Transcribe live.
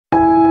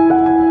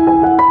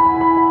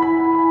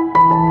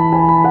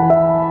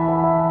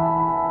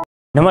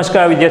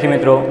નમસ્કાર વિદ્યાર્થી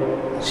મિત્રો,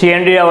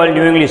 N.D.R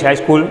ન્યૂ ઇંગ્લિશ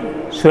હાઈસ્કૂલ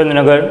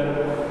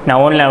સુરેન્દ્રનગરના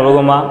ઓનલાઈન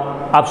વર્ગોમાં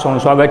આપ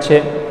સૌનું સ્વાગત છે.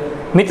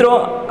 મિત્રો,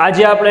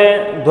 આજે આપણે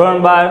ધોરણ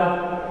 12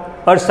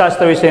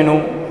 અર્થશાસ્ત્ર વિષયનું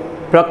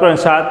પ્રકરણ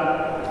 7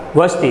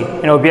 વસ્તી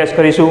એનો અભ્યાસ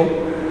કરીશું.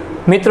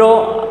 મિત્રો,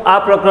 આ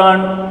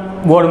પ્રકરણ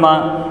બોર્ડમાં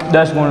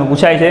 10 ગુણનું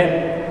પૂછાય છે.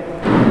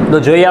 તો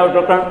જોઈએ આ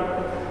પ્રકરણ.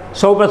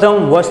 સૌપ્રથમ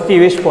વસ્તી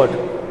વિસ્ફોટ.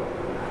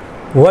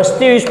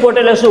 વસ્તી વિસ્ફોટ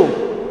એટલે શું?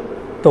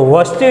 તો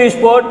વસ્તી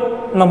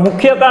વિસ્ફોટનું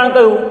મુખ્ય કારણ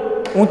કયું?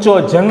 ઊંચો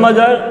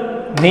જન્મદર,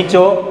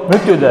 નીચો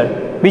મૃત્યુદર.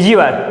 બીજી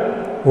વાર,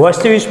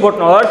 વસ્તી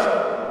વિસ્ફોટનો અર્થ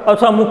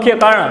અથવા મુખ્ય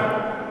કારણ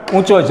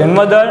ઊંચો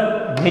જન્મદર,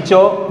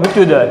 નીચો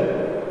મૃત્યુદર.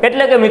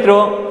 એટલે કે મિત્રો,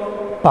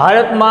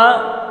 ભારતમાં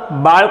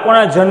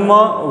બાળકોના જન્મ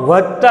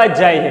વધતા જ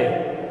જાય છે,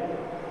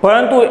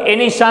 પરંતુ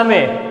એની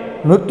સામે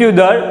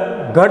મૃત્યુદર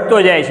ઘટતો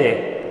જાય છે.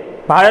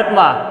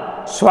 ભારતમાં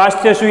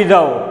સ્વાસ્થ્ય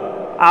સુવિધાઓ,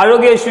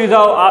 આરોગ્ય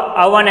સુવિધાઓ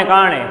આવવાને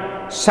કારણે,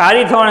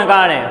 સારી થવાને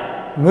કારણે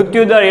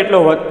મૃત્યુદર એટલો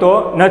વધતો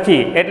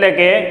નથી, એટલે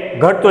કે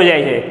ઘટતો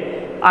જાય છે.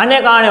 આને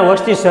કારણે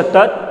વસ્તી સતત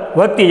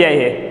વધતી જાય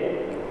છે.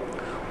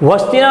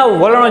 વસ્તીના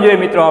વલણો જોઈએ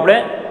મિત્રો આપણે,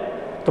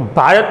 તો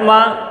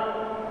ભારતમાં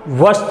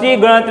વસ્તી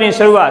ગણતરીની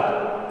શરૂઆત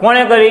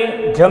કોણે કરી?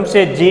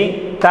 જમશેદજી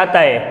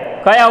તાતાએ.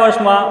 કયા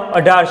વર્ષમાં?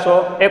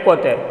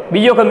 1871.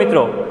 બીજો કે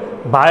મિત્રો,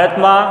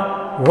 ભારતમાં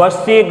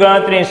વસ્તી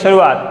ગણતરીની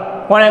શરૂઆત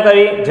કોણે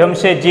કરી?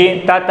 જમશેદજી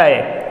તાતાએ.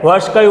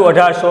 વર્ષ કયું?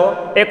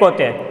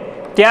 1871.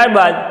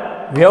 ત્યારબાદ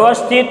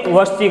વ્યવસ્થિત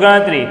વસ્તી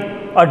ગણતરી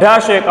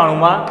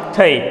 1891માં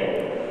થઈ.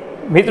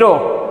 મિત્રો,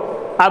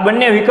 આ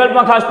બંને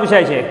વિકલ્પમાં ખાસ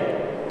પૂછાય છે,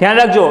 ધ્યાન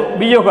રાખજો.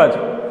 બીજો વખત,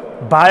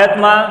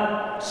 ભારતમાં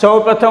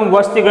સૌપ્રથમ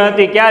વસ્તી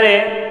ગણતરી ક્યારે?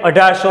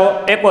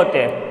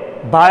 1871.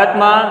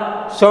 ભારતમાં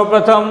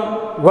સૌપ્રથમ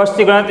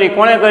વસ્તી ગણતરી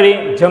કોણે કરી?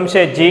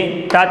 જમશેદજી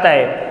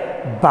તાતાએ.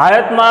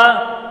 ભારતમાં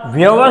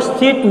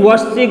વ્યવસ્થિત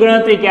વસ્તી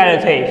ગણતરી ક્યારે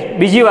થઈ?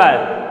 બીજી વાર,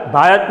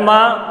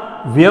 ભારતમાં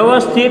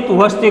વ્યવસ્થિત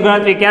વસ્તી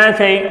ગણતરી ક્યારે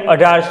થઈ?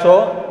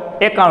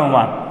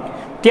 1891માં.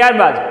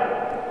 ત્યારબાદ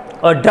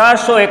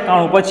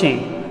 1891 પછી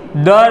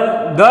દર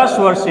 10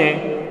 વર્ષે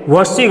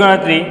વસ્તી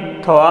ગણતરી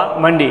થવા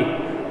માંડી.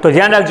 તો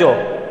ધ્યાન રાખજો,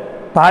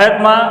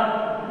 ભારતમાં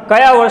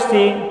કયા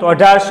વર્ષથી? તો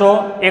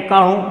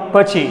 1891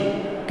 પછી.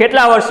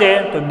 કેટલા વર્ષે?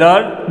 તો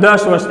દર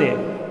 10 વર્ષે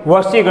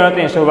વસ્તી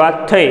ગણતરીની શરૂઆત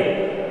થઈ.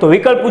 તો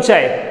વિકલ્પ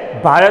પૂછાય,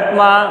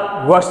 ભારતમાં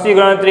વસ્તી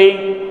ગણતરી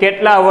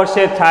કેટલા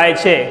વર્ષે થાય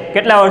છે?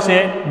 કેટલા વર્ષે?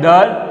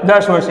 દર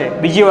 10 વર્ષે.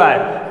 બીજી વાર,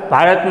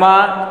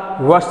 ભારતમાં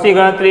વસ્તી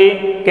ગણતરી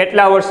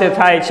કેટલા વર્ષે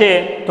થાય છે?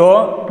 તો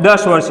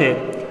 10 વર્ષે.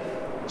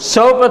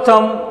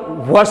 સૌપ્રથમ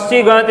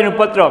વસ્તી ગણતરીનું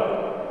પત્રક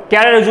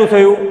ક્યારે રજૂ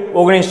થયું?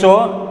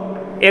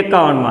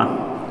 1951માં.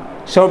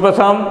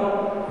 સૌપ્રથમ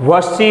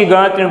વસ્તી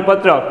ગણતરીનું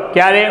પત્રક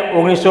ક્યારે?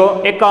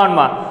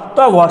 1951માં. તો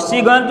આ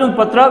વસ્તી ગણતરીનું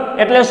પત્રક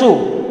એટલે શું?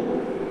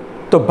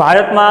 તો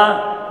ભારતમાં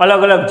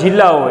અલગ અલગ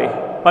જિલ્લાઓ હોય,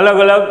 અલગ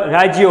અલગ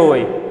રાજ્યો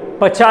હોય,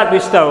 પછાત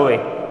વિસ્તાર હોય,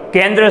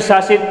 કેન્દ્ર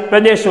શાસિત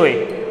પ્રદેશ હોય.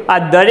 આ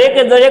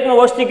દરેકની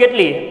વસ્તી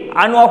કેટલી?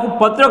 આનું આખું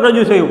પત્રક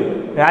રજૂ થયું.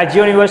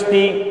 રાજ્યોની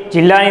વસ્તી,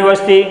 જિલ્લાની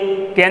વસ્તી,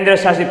 કેન્દ્ર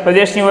શાસિત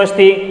પ્રદેશની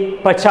વસ્તી,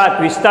 પછાત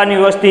વિસ્તારની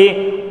વસ્તી,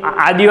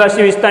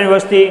 આદિવાસી વિસ્તારની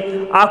વસ્તી,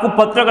 આખું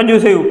પત્રક રજૂ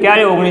થયું.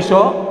 ક્યારે?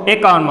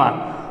 1951માં.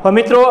 હવે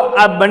મિત્રો,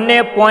 આ બંને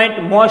પોઈન્ટ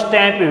મોસ્ટ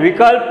એમ્પી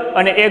વિકલ્પ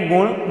અને 1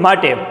 ગુણ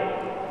માટે.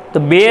 તો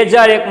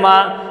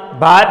 2001માં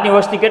ભારતની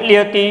વસ્તી કેટલી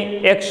હતી?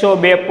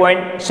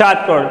 102.7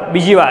 કરોડ.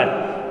 બીજી વાર,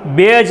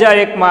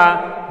 2001માં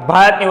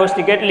ભારતની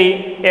વસ્તી કેટલી?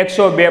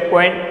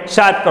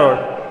 102.7 કરોડ.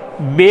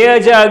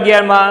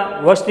 2011માં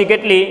વસ્તી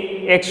કેટલી?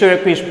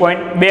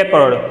 121.2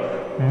 કરોડ.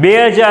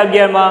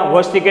 2011માં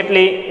વસ્તી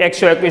કેટલી?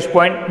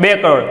 121.2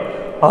 કરોડ.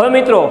 હવે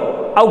મિત્રો,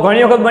 આવું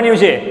ઘણી વખત બન્યું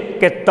છે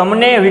કે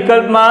તમને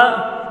વિકલ્પમાં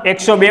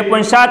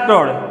 102.7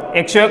 કરોડ,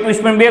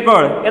 121.2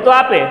 કરોડ એ તો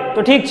આપે તો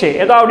ઠીક છે,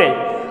 એ તો આવડે.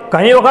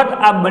 ઘણી વખત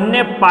આ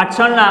બંને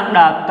પાછળના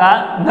આંકડા આપતા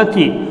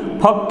નથી,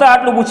 ફક્ત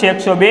આટલું પૂછે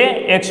 102,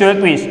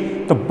 121.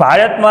 તો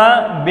ભારતમાં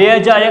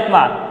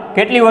 2001માં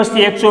કેટલી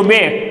વસ્તી?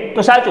 102. તો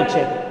સાચું જ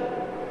છે,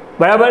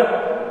 બરાબર.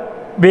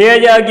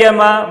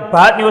 2011માં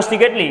ભારતની વસ્તી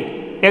કેટલી?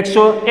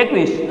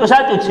 121. તો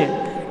સાચું જ છે.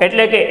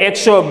 એટલે કે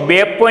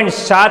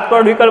 102.7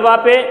 કરોડ વિકલ્પ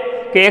આપે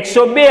કે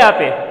 102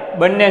 આપે,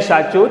 બંને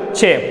સાચું જ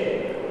છે.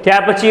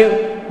 ત્યાર પછી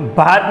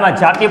ભારતમાં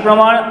જાતિ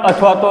પ્રમાણ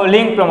અથવા તો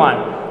લિંગ પ્રમાણ.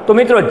 તો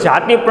મિત્રો,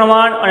 જાતિ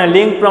પ્રમાણ અને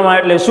લિંગ પ્રમાણ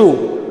એટલે શું?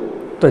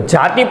 તો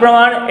જાતિ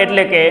પ્રમાણ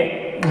એટલે કે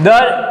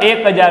દર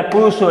 1000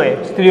 પુરુષોએ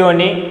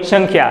સ્ત્રીઓની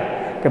સંખ્યા,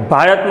 કે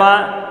ભારતમાં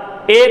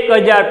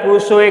 1000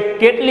 પુરુષોએ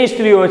કેટલી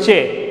સ્ત્રીઓ છે,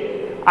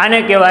 આને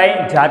કહેવાય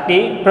જાતિ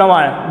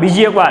પ્રમાણ.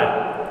 બીજી એક વાર,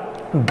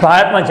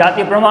 ભારતમાં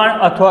જાતિ પ્રમાણ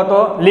અથવા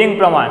તો લિંગ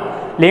પ્રમાણ.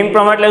 લિંગ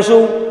પ્રમાણ એટલે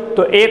શું?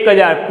 તો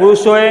 1000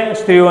 પુરુષોએ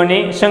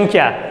સ્ત્રીઓની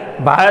સંખ્યા,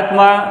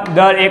 ભારતમાં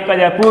દર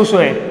 1000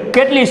 પુરુષોએ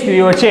કેટલી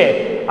સ્ત્રીઓ છે,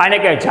 આને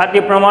કહેવાય જાતિ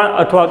પ્રમાણ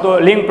અથવા તો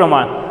લિંગ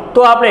પ્રમાણ. તો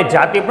આપણે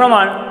જાતિ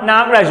પ્રમાણના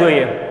આંકડા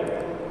જોઈએ.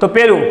 તો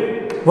પહેલું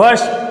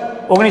વર્ષ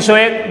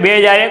 1901,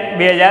 2001,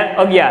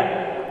 2011,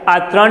 આ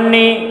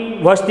ત્રણની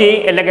વસ્તી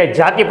એટલે કે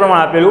જાતિ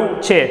પ્રમાણ આપેલું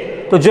છે.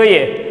 તો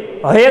જોઈએ.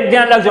 હવે એક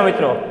ધ્યાન રાખજો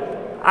મિત્રો,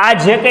 આ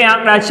જે કંઈ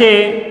આંકડા છે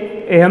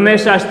એ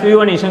હંમેશા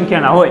સ્ત્રીઓની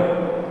સંખ્યાના હોય,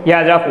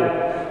 યાદ રાખવું.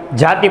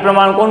 જાતિ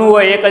પ્રમાણ કોનું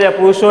હોય? 1000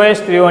 પુરુષો હોય,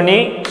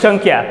 સ્ત્રીઓની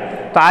સંખ્યા.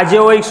 તો આજે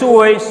હોય શું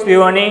હોય?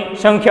 સ્ત્રીઓની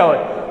સંખ્યા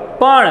હોય.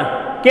 પણ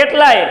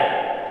કેટલાય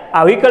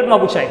આ વિકલ્પમાં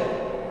પૂછાય,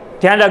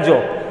 ધ્યાન રાખજો.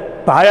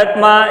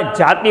 ભારતમાં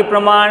જાતિ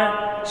પ્રમાણ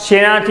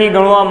શેનાથી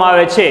ગણવામાં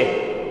આવે છે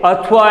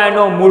અથવા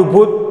એનો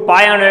મૂળભૂત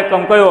પાયાનો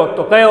એકમ કયો?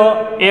 તો કયો?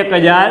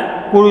 1000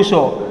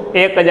 પુરુષો.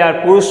 1000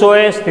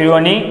 પુરુષોએ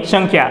સ્ત્રીઓની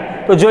સંખ્યા.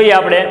 તો જોઈએ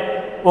આપણે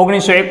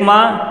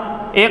 1901માં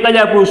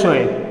 1000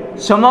 પુરુષોએ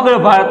સમગ્ર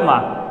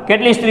ભારતમાં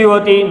કેટલી સ્ત્રીઓ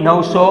હતી?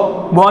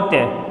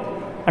 972.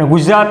 અને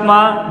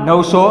ગુજરાતમાં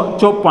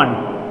 954.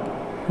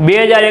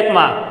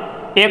 2001માં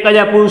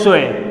 1000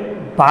 પુરુષોએ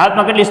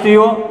ભારતમાં કેટલી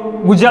સ્ત્રીઓ?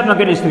 ગુજરાતમાં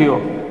કેટલી સ્ત્રીઓ?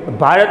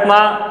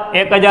 ભારતમાં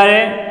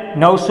 1000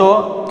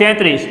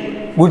 933.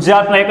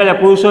 ગુજરાતમાં 1000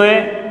 પુરુષોએ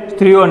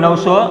સ્ત્રીઓ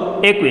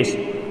 921.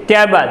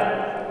 ત્યારબાદ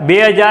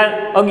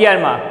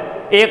 2011માં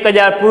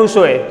 1000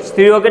 પુરુષોએ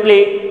સ્ત્રીઓ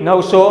કેટલી?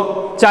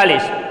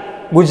 940.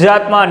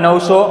 ગુજરાતમાં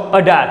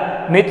 918.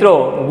 મિત્રો,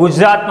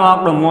 ગુજરાતનો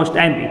આંકડો મોસ્ટ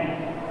આઈમ્પી,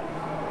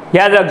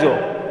 યાદ રાખજો.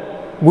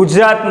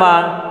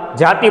 ગુજરાતમાં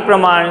જાતિ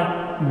પ્રમાણ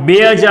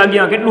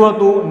 2011 કેટલું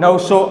હતું?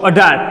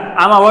 918.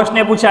 આમાં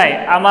વર્ષને પૂછાય,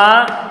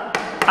 આમાં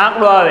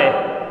આંકડો આવે,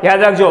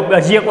 યાદ રાખજો.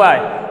 હજી એકવાર,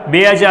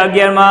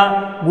 2011માં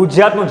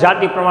ગુજરાતનું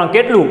જાતિ પ્રમાણ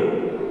કેટલું,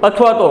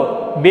 અથવા તો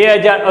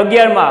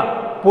 2011માં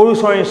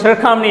પુરુષોની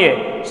સરખામણીએ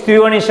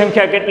સ્ત્રીઓની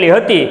સંખ્યા કેટલી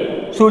હતી?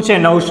 શું છે?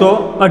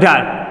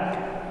 918.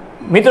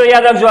 મિત્રો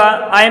યાદ રાખજો, આ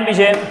આઈએમપી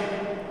છે.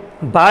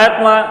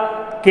 ભારતમાં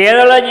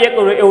કેરળ જ એક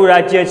એવું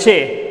રાજ્ય છે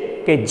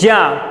કે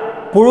જ્યાં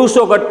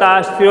પુરુષો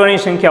કરતાં સ્ત્રીઓની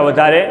સંખ્યા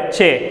વધારે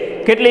છે.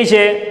 કેટલી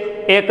છે?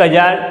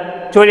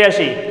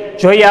 1084.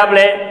 જોઈએ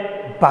આપણે,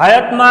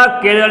 ભારતમાં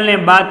કેરળને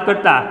બાદ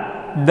કરતાં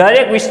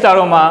દરેક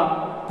વિસ્તારોમાં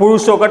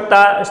પુરુષો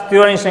કરતાં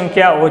સ્ત્રીઓની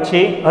સંખ્યા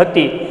ઓછી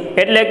હતી.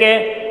 એટલે કે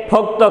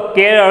ફક્ત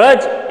કેરળ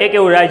જ એક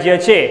એવું રાજ્ય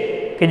છે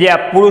કે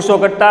જ્યાં પુરુષો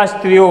કરતાં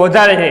સ્ત્રીઓ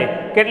વધારે છે.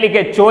 કેટલી?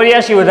 કે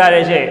 84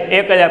 વધારે છે.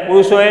 1000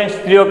 પુરુષોએ,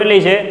 સ્ત્રીઓ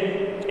કેટલી છે?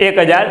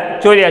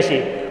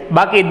 1084.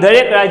 બાકી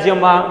દરેક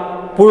રાજ્યમાં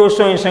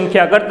પુરુષોની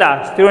સંખ્યા કરતાં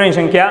સ્ત્રીઓની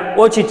સંખ્યા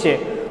ઓછી છે.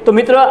 તો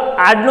મિત્રો,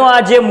 આજનો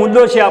આ જે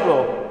મુદ્દો છે આપણો,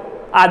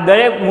 આ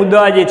દરેક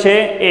મુદ્દા જે છે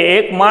એ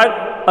 1 માર્ક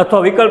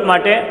અથવા વિકલ્પ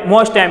માટે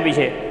મોસ્ટ આઈમ્પી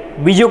છે.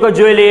 બીજું કે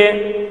જોઈ લઈએ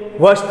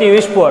વસ્તી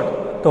વિસ્ફોટ.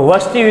 તો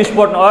વસ્તી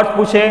વિસ્ફોટનો અર્થ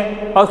પૂછે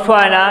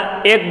અથવા એના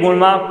એક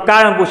ગુણમાં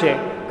કારણ પૂછે.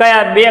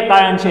 કયા 2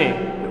 કારણ છે?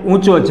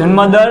 ઊંચો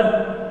જન્મદર,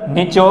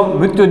 નીચો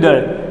મૃત્યુદર.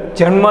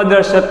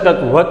 જન્મદર સતત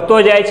વધતો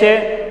જાય છે,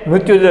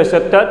 મૃત્યુદર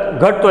સતત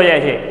ઘટતો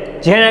જાય છે,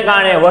 જેને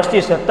કારણે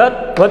વસ્તી સતત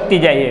વધતી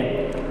જાય છે.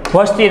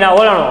 વસ્તીના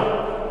વલણો,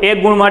 એક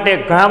ગુણ માટે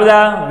ઘણા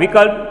બધા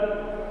વિકલ્પ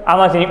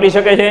આમાંથી નીકળી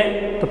શકે છે.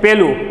 તો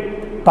પહેલું,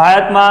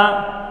 ભારતમાં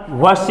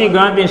વસ્તી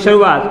ગણતરીની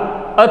શરૂઆત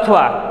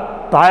અથવા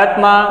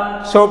ભારતમાં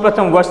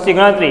સૌપ્રથમ વસ્તી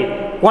ગણતરી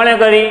કોણે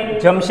કરી?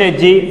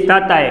 જમશેદજી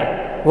તાતાએ.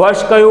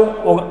 વર્ષ કયું?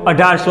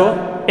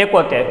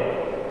 1871.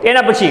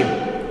 એના પછી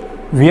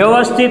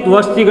વ્યવસ્થિત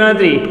વસ્તી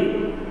ગણતરી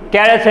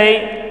ક્યારે થઈ?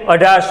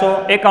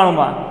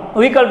 1891માં.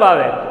 વિકલ્પ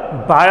આવે,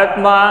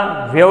 ભારતમાં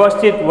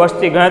વ્યવસ્થિત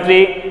વસ્તી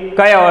ગણતરી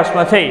કયા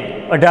વર્ષમાં થઈ?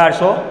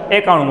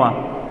 1891માં.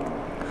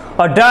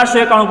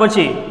 1891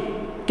 પછી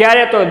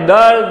ક્યારે? તો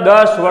દર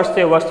 10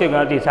 વર્ષે વસ્તી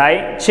ગણતરી થાય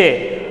છે.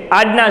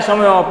 આજના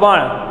સમયમાં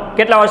પણ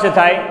કેટલા વર્ષે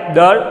થાય?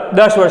 દર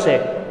 10 વર્ષે.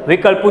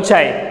 વિકલ્પ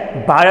પૂછાય,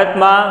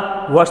 ભારતમાં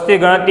વસ્તી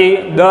ગણતરી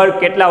દર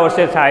કેટલા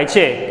વર્ષે થાય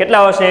છે?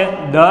 કેટલા વર્ષે?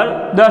 દર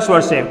 10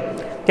 વર્ષે.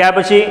 ત્યાર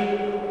પછી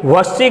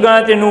વસ્તી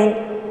ગણતરીનું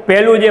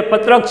પહેલું જે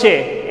પત્રક છે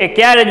એ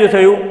ક્યારે રજૂ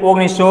થયું?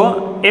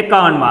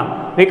 1951માં.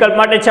 વિકલ્પ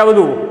માટે છે આ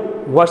બધું.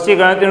 વસ્તી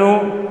ગણતરીનું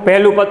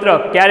પહેલું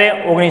પત્રક ક્યારે?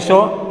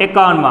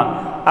 1951માં.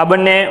 આ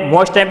બંને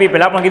મોસ્ટ આઈમ્પી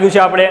પહેલાં પણ કીધું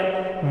છે આપણે.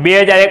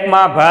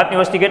 2001માં ભારતની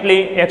વસ્તી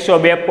કેટલી?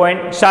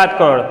 102.7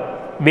 કરોડ.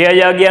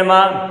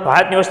 2011માં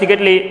ભારતની વસ્તી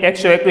કેટલી?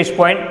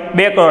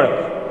 121.2 કરોડ.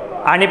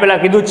 આની પહેલાં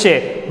કીધું જ છે,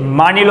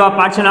 માની લો આ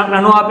પાછળના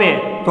આંકડા ન આપે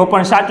તો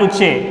પણ સાચું જ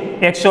છે.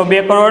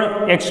 102 કરોડ,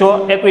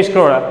 121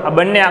 કરોડ, આ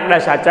બંને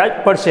આંકડા સાચા જ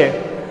પડશે.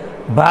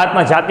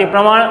 ભારતમાં જાતિ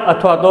પ્રમાણ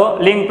અથવા તો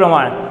લિંગ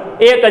પ્રમાણ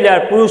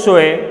 1000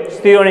 પુરુષોએ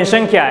સ્ત્રીઓની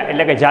સંખ્યા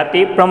એટલે કે જાતિ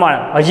પ્રમાણ.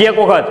 હજી એક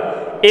વખત,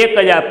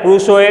 1000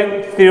 પુરુષોએ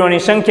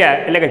સ્ત્રીઓની સંખ્યા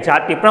એટલે કે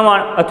જાતિ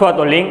પ્રમાણ અથવા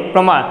તો લિંગ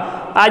પ્રમાણ.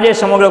 આ જે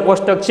સમગ્ર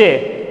કોષ્ટક છે,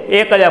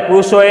 1000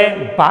 પુરુષોએ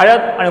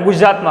ભારત અને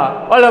ગુજરાતમાં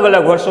અલગ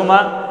અલગ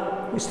વર્ષોમાં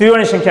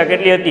સ્ત્રીઓની સંખ્યા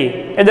કેટલી હતી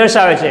એ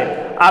દર્શાવે છે.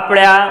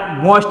 આપણે આ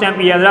મોસ્ટ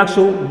આઈમ્પી યાદ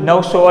રાખશું,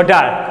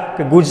 918,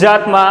 કે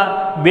ગુજરાતમાં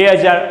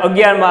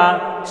 2011માં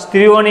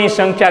સ્ત્રીઓની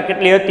સંખ્યા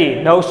કેટલી હતી?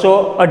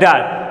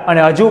 918.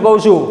 અને હજુ કહું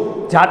છું,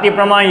 જાતિ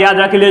પ્રમાણ યાદ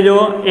રાખી લેજો,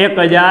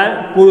 1000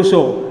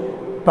 પુરુષો.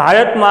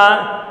 ભારતમાં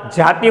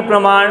જાતિ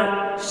પ્રમાણ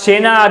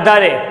શેના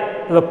આધારે?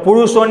 તો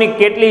પુરુષોની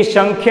કેટલી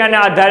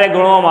સંખ્યાના આધારે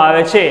ગણવામાં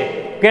આવે છે?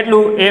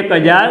 કેટલું?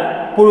 1000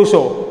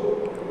 પુરુષો.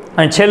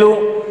 અને છેલ્લું,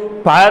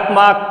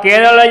 ભારતમાં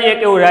કેરળ જ એક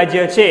એવું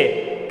રાજ્ય છે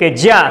કે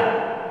જ્યાં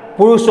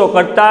પુરુષો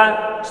કરતાં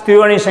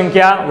સ્ત્રીઓની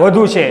સંખ્યા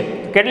વધુ છે.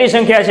 કેટલી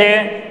સંખ્યા છે?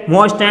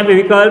 મોસ્ટ આઈમ્પી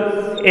વિકલ્પ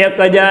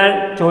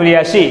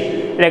 1084.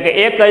 એટલે કે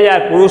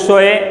 1000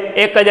 પુરુષોએ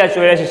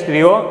 1084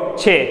 સ્ત્રીઓ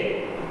છે.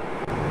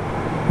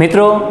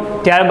 મિત્રો,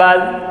 ત્યારબાદ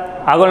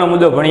આગળનો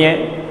મુદ્દો ભણીએ,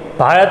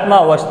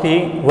 ભારતમાં વસ્તી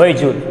વય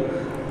જૂથ.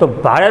 તો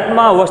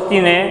ભારતમાં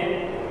વસ્તીને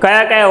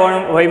કયા કયા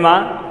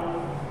વયમાં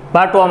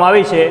બાંટવામાં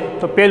આવી છે?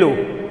 તો પહેલું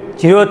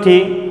 0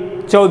 થી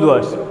 14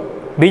 વર્ષ,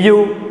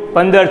 બીજું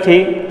 15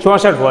 થી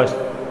 64 વર્ષ,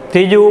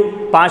 ત્રીજું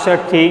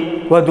 65 થી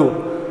વધુ.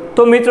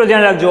 તો મિત્રો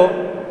ધ્યાન રાખજો,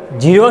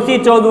 0 થી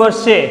 14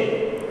 વર્ષ છે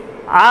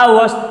આ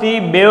વસ્તી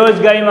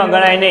બેરોજગારીમાં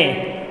ગણાય નહીં.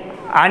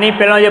 આની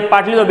પહેલાં જે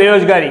પાટલી તો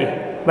બેરોજગારી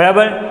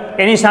બરાબર,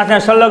 એની સાથે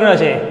સંલગ્ન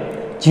છે.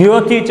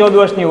 0 થી 14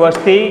 વર્ષની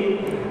વસ્તી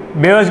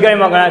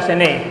બેરોજગારીમાં ગણાશે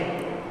નહીં,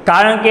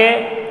 કારણ કે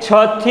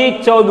 6 થી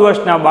 14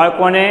 વર્ષના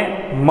બાળકોને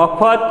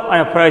મફત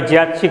અને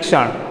ફરજિયાત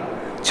શિક્ષણ,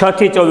 6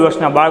 થી 14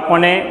 વર્ષના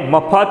બાળકોને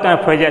મફત અને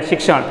ફરજિયાત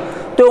શિક્ષણ.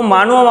 તો એવું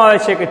માનવામાં આવે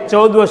છે કે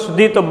 14 વર્ષ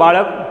સુધી તો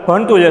બાળક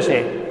ભણતું જ હશે,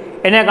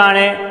 એને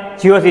કારણે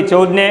 0 થી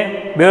 14ને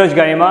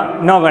બેરોજગારીમાં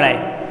ન ગણાય.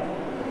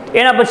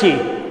 એના પછી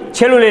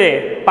છેલ્લું લઈએ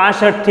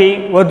 65 થી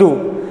વધુ,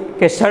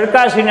 કે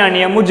સરકારશ્રીના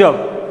નિયમ મુજબ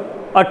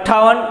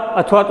 58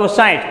 અથવા તો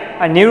 60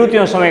 આ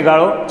નિવૃત્તિનો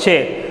સમયગાળો છે.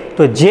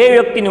 તો જે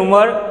વ્યક્તિની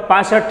ઉંમર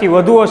 65 થી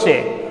વધુ હશે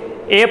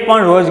એ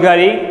પણ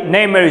રોજગારી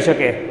નહીં મેળવી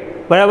શકે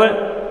બરાબર.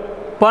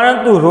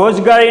 પરંતુ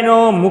રોજગારીનો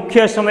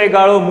મુખ્ય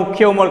સમયગાળો,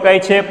 મુખ્ય ઉંમર કઈ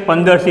છે?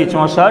 15 થી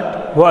 64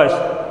 વર્ષ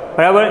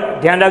બરાબર.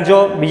 ધ્યાન રાખજો,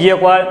 બીજી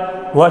એકવાર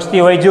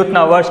વસ્તી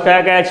વયજૂથના વર્ષ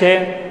કયા કયા છે?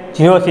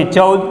 0 થી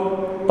 14,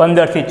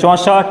 15 થી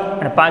 64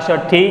 અને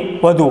 65 થી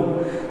વધુ.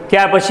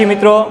 ત્યાર પછી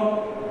મિત્રો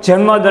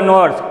જન્મદરનો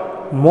અર્થ,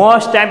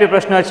 મોસ્ટ ટાઈમ્પી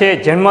પ્રશ્ન છે.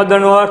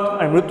 જન્મદરનો અર્થ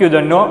અને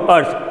મૃત્યુદરનો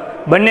અર્થ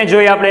બંને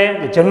જોઈએ આપણે.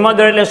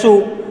 જન્મદર એટલે શું?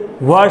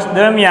 વર્ષ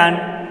દરમિયાન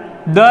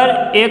દર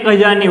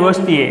 1000ની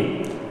વસ્તીએ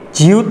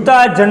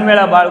જીવતા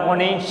જન્મેલા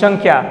બાળકોની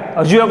સંખ્યા.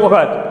 હજુ એક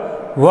વખત,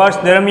 વર્ષ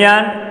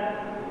દરમિયાન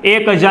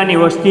 1000ની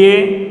વસ્તીએ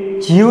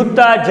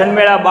જીવતા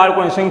જન્મેલા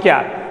બાળકોની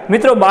સંખ્યા.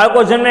 મિત્રો બાળકો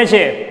જન્મે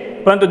છે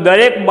પરંતુ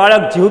દરેક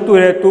બાળક જીવતું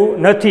રહેતું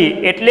નથી,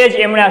 એટલે જ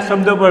એમણે આ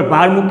શબ્દ પર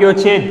ભાર મૂક્યો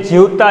છે,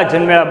 જીવતા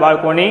જન્મેલા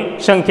બાળકોની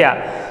સંખ્યા.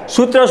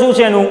 સૂત્ર શું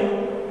છે એનું?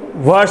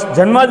 વર્ષ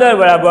જન્મદર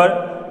બરાબર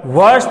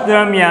વર્ષ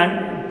દરમિયાન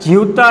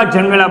જીવતા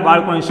જન્મેલા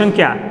બાળકોની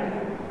સંખ્યા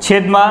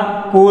છેદમાં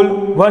કુલ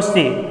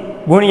વસ્તી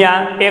ગુણ્યા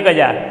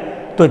 1000.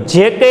 તો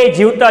જે કંઈ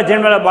જીવતા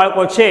જન્મેલા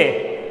બાળકો છે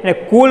એને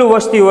કુલ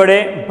વસ્તી વડે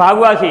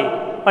ભાગવાથી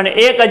અને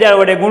 1000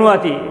 વડે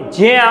ગુણવાથી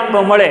જે આંકડો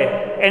મળે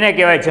એને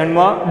કહેવાય જન્મ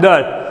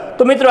દર.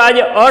 તો મિત્રો આ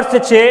જે અર્થ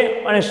છે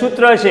અને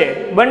સૂત્ર છે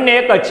બંને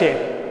એક જ છે.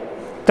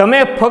 તમે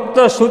ફક્ત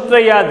સૂત્ર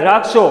યાદ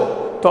રાખશો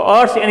તો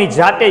અર્થ એની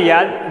જાતે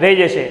યાદ રહી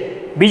જશે.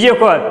 બીજી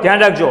વખત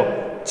ધ્યાન રાખજો,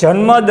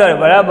 જન્મદર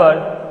બરાબર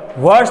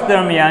વર્ષ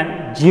દરમિયાન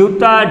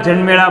જીવતા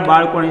જન્મેલા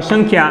બાળકોની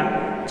સંખ્યા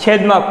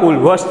છેદમાં કુલ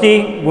વસ્તી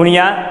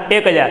ગુણ્યા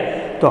 1000.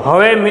 તો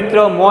હવે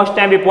મિત્રો મોસ્ટ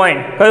ટાઈમ્પી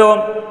પોઈન્ટ કયો?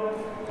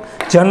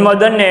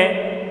 જન્મદરને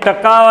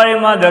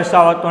ટકાવારીમાં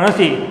દર્શાવાતો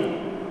નથી,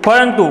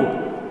 પરંતુ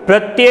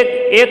પ્રત્યેક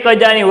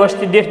 1000ની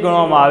વસ્તી દીઠ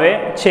ગણવામાં આવે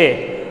છે.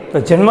 તો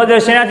જન્મદર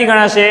શેનાથી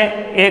ગણાશે?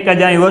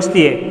 1000ની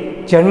વસ્તીએ.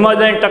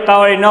 જન્મદરની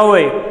ટકાવારી ન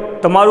હોય,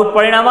 તમારું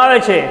પરિણામ આવે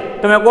છે,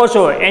 તમે કહો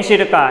છો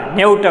 80%,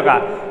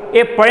 90%,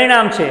 એ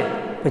પરિણામ છે.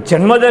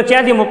 જન્મદર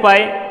ક્યાંથી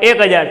મપાય?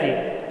 1000થી.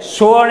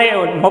 100ને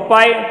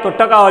મપાય તો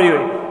ટકાવારી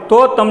હોય, તો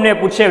તમને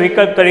પૂછે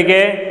વિકલ્પ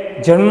તરીકે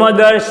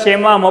જન્મદર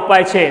શેમાં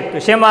મપાય છે? તો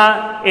શેમાં?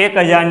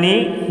 1000ની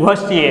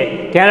વસ્તીએ.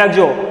 ધ્યાન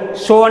રાખજો,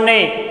 100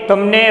 નહીં,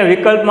 તમને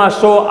વિકલ્પમાં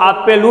 100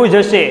 આપેલું જ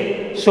હશે,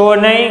 100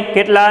 નહીં,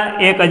 કેટલા?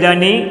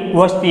 1000ની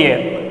વસ્તીએ.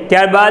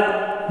 ત્યારબાદ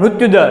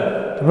મૃત્યુદર.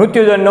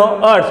 મૃત્યુદરનો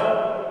અર્થ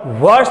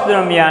વર્ષ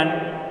દરમિયાન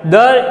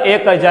દર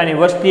 1000ની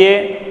વસ્તીએ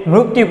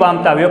મૃત્યુ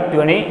પામતા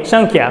વ્યક્તિઓની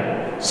સંખ્યા.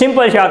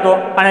 સિમ્પલ છે આ તો,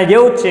 આને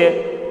જેવું જ છે.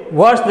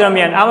 વર્ષ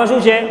દરમિયાન આમાં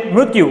શું છે?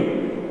 મૃત્યુ.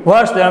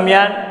 વર્ષ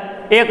દરમિયાન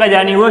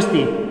 1000ની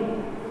વસ્તી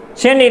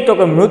શેની? તો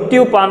કે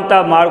મૃત્યુ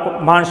પામતા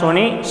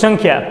માણસોની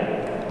સંખ્યા.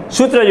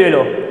 સૂત્ર જોઈ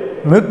લો,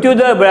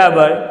 મૃત્યુદર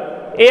બરાબર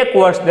 1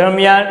 વર્ષ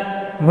દરમિયાન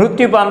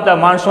મૃત્યુ પામતા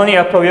માણસોની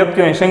અથવા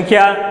વ્યક્તિઓની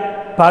સંખ્યા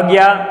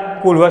ભાગ્યા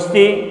કુલ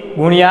વસ્તી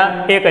ગુણ્યા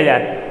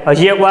 1000.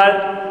 હજી એકવાર,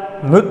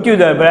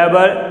 મૃત્યુદર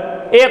બરાબર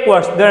 1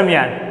 વર્ષ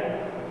દરમિયાન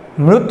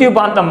મૃત્યુ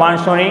પામતા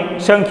માણસોની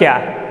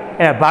સંખ્યા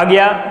એને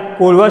ભાગ્યા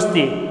કુલ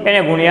વસ્તી એને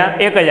ગુણ્યા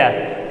 1000.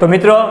 તો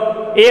મિત્રો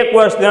 1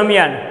 વર્ષ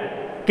દરમિયાન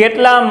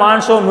કેટલા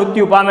માણસો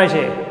મૃત્યુ પામે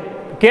છે?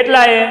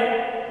 કેટલા?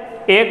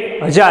 એ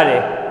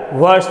 1000.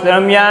 વર્ષ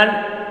દરમિયાન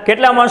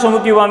કેટલા માણસો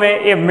મૃત્યુ પામે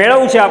એ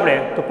મેળવવું છે આપણે,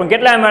 તો પણ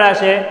કેટલા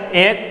મેળવશે?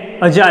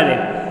 1000.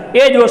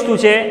 એ જ વસ્તુ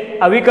છે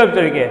આ વિકલ્પ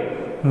તરીકે.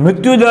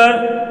 મૃત્યુદર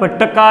પણ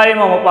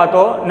ટકાવારીમાં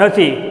મપાતો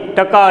નથી,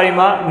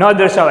 ટકાવારીમાં ન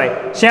દર્શાવાય.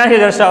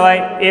 શ્યાંથી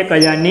દર્શાવાય?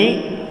 1000ની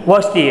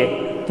વસ્તીએ.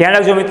 ધ્યાન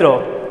રાખજો મિત્રો,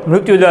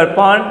 મૃત્યુદર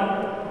પણ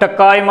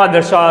ટકાવારીમાં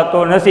દર્શાવાતો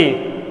નથી,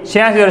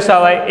 શ્યાંથી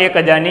દર્શાવાય?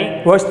 1000ની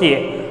વસ્તીએ.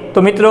 તો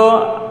મિત્રો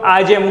આ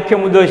જે મુખ્ય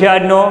મુદ્દો છે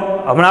આજનો,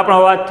 હમણાં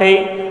પણ વાત થઈ,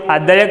 આ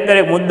દરેક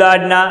મુદ્દા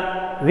આજના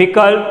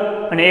વિકલ્પ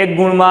અને એક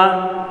ગુણમાં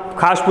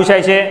ખાસ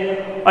પૂછાય છે.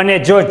 અને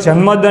જો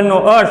જન્મદરનો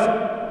અર્થ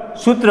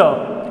સૂત્ર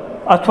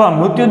અથવા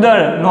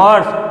મૃત્યુદરનો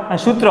અર્થ અને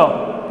સૂત્ર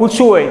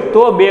પૂછવું હોય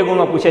તો 2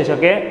 ગુણમાં પૂછાઈ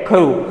શકે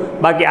ખરું.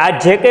 બાકી આ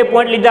જે કંઈ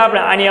પોઈન્ટ લીધા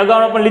આપણે, આની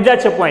અગાઉનો પણ લીધા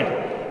જ છે પોઈન્ટ,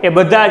 એ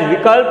બધા જ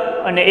વિકલ્પ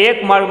અને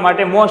 1 માર્ક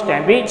માટે મોસ્ટ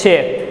ટાઈમ્પી છે.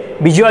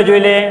 બીજું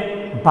જોઈ લે,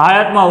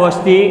 ભારતમાં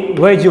વસ્તી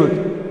વયજૂથ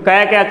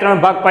કયા કયા 3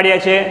 ભાગ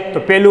પાડ્યા છે? તો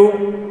પહેલું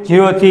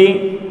 0 થી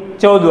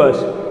 14 વર્ષ,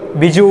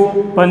 બીજું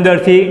 15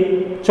 થી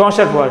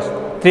 64 વર્ષ,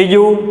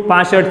 ત્રીજું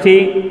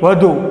 65થી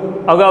વધુ,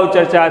 અગાઉ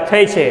ચર્ચા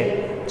થઈ છે.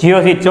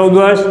 0 થી 14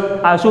 વર્ષ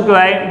આ શું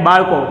કહેવાય?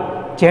 બાળકો,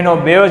 જેનો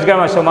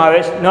બેરોજગારમાં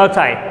સમાવેશ ન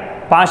થાય.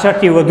 65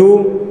 થી વધુ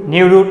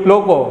નિવૃત્ત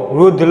લોકો,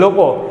 વૃદ્ધ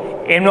લોકો,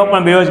 એમનો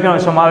પણ બેરોજગારમાં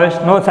સમાવેશ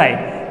ન થાય.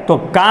 તો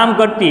કામ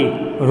કરતી,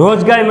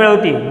 રોજગારી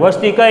મેળવતી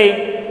વસ્તી કઈ?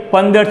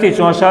 15 થી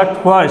 64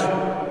 વર્ષ.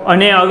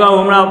 અને અગાઉ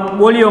હમણાં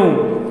બોલ્યો હું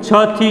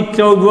 6 થી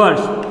 14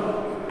 વર્ષ,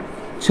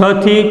 6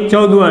 થી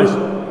 14 વર્ષ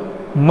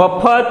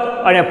મફત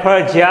અને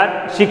ફરજિયાત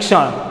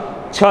શિક્ષણ.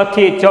 6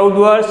 થી 14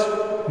 વર્ષ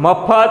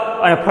મફત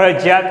અને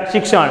ફરજિયાત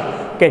શિક્ષણ,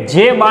 કે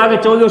જે બાળકે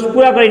 14 વર્ષ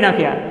પૂરા કરી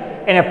નાખ્યા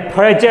એને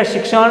ફરજિયાત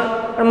શિક્ષણ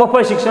અને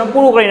મફત શિક્ષણ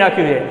પૂરું કરી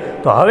નાખ્યું છે.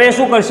 તો હવે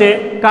શું કરશે?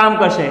 કામ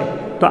કરશે.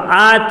 તો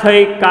આ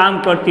થઈ કામ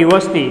કરતી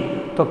વસ્તી.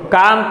 તો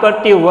કામ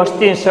કરતી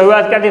વસ્તીની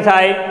શરૂઆત ક્યાંથી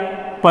થાય?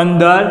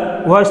 15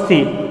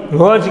 વર્ષથી.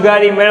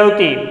 રોજગારી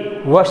મેળવતી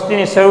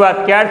વસ્તીની શરૂઆત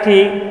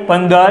ક્યારથી?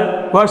 15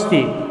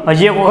 વર્ષથી.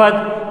 હજી એક વખત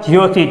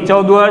 0 થી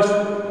 14 વર્ષ,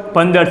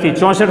 15 થી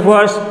 64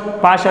 વર્ષ,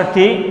 65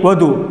 થી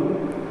વધુ.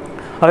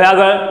 હવે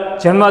આગળ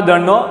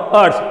જન્મદરનો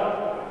અર્થ.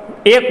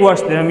 એક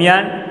વર્ષ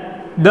દરમિયાન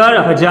દર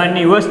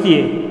 1000ની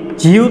વસ્તીએ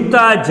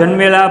જીવતા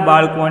જન્મેલા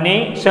બાળકોની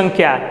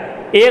સંખ્યા.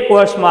 એક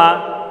વર્ષમાં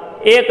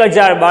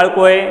 1000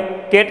 બાળકોએ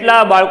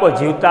કેટલા બાળકો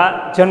જીવતા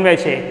જન્મે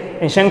છે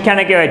એ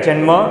સંખ્યાને કહેવાય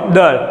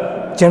જન્મદર.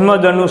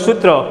 જન્મદરનું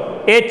સૂત્ર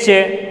એ જ છે,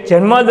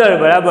 જન્મદર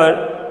બરાબર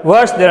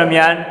વર્ષ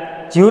દરમિયાન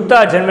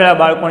જીવતા જન્મેલા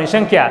બાળકોની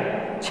સંખ્યા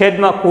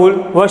છેદમાં કુલ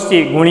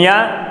વસ્તી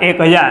ગુણ્યા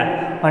 1000.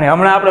 અને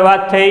હમણાં આપણે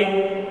વાત થઈ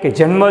કે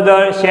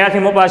જન્મદર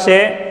શેનાથી મપાશે?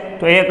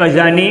 તો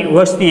 1000ની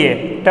વસ્તીએ,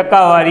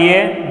 ટકાવારીએ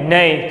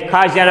નહીં.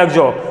 ખાસ ધ્યાન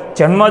રાખજો,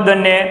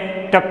 જન્મદરને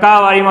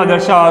ટકાવારીમાં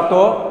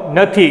દર્શાવાતો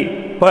નથી,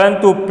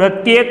 પરંતુ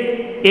પ્રત્યેક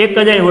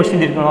 1000ની વસ્તી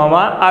દીઠ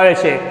ગણવામાં આવે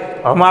છે.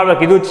 હમણાં આપણે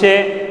કીધું જ છે,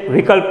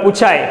 વિકલ્પ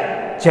પૂછાય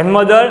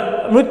જન્મદર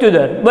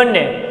મૃત્યુદર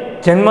બંને.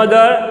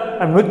 જન્મદર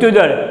અને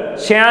મૃત્યુદર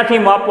શેનાથી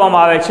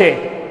માપવામાં આવે છે,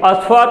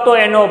 અથવા તો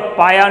એનો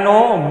પાયાનો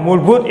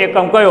મૂળભૂત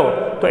એકમ કયો?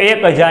 તો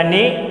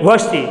 1000ની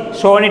વસ્તી,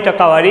 100ની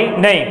ટકાવારી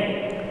નહીં.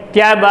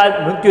 ત્યારબાદ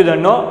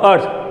મૃત્યુદરનો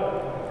અર્થ.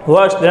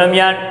 વર્ષ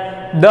દરમિયાન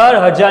દર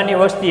 1000ની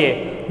વસ્તીએ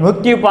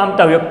મૃત્યુ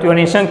પામતા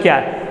વ્યક્તિઓની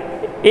સંખ્યા.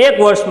 એક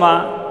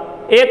વર્ષમાં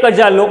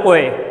 1000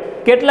 લોકોએ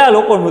કેટલા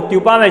લોકો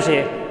મૃત્યુ પામે છે?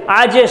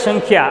 આ જે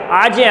સંખ્યા,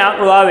 આ જે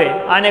આંકડો આવે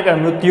આને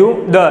કહેવાય મૃત્યુ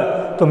દર.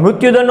 તો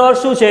મૃત્યુદરનો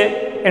અર્થ શું છે?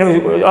 એનો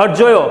અર્થ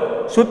જોયો,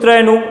 સૂત્ર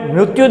એનું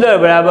મૃત્યુદર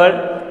બરાબર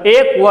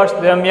એક વર્ષ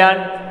દરમિયાન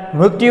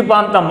મૃત્યુ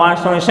પામતા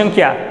માણસોની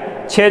સંખ્યા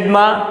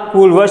છેદમાં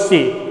કુલ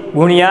વસ્તી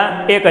ગુણ્યા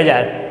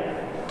 1000.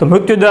 તો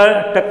મૃત્યુદર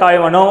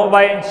ટકાવારીમાં ન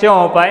અપાય,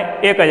 શેમાં અપાય?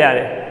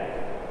 1000.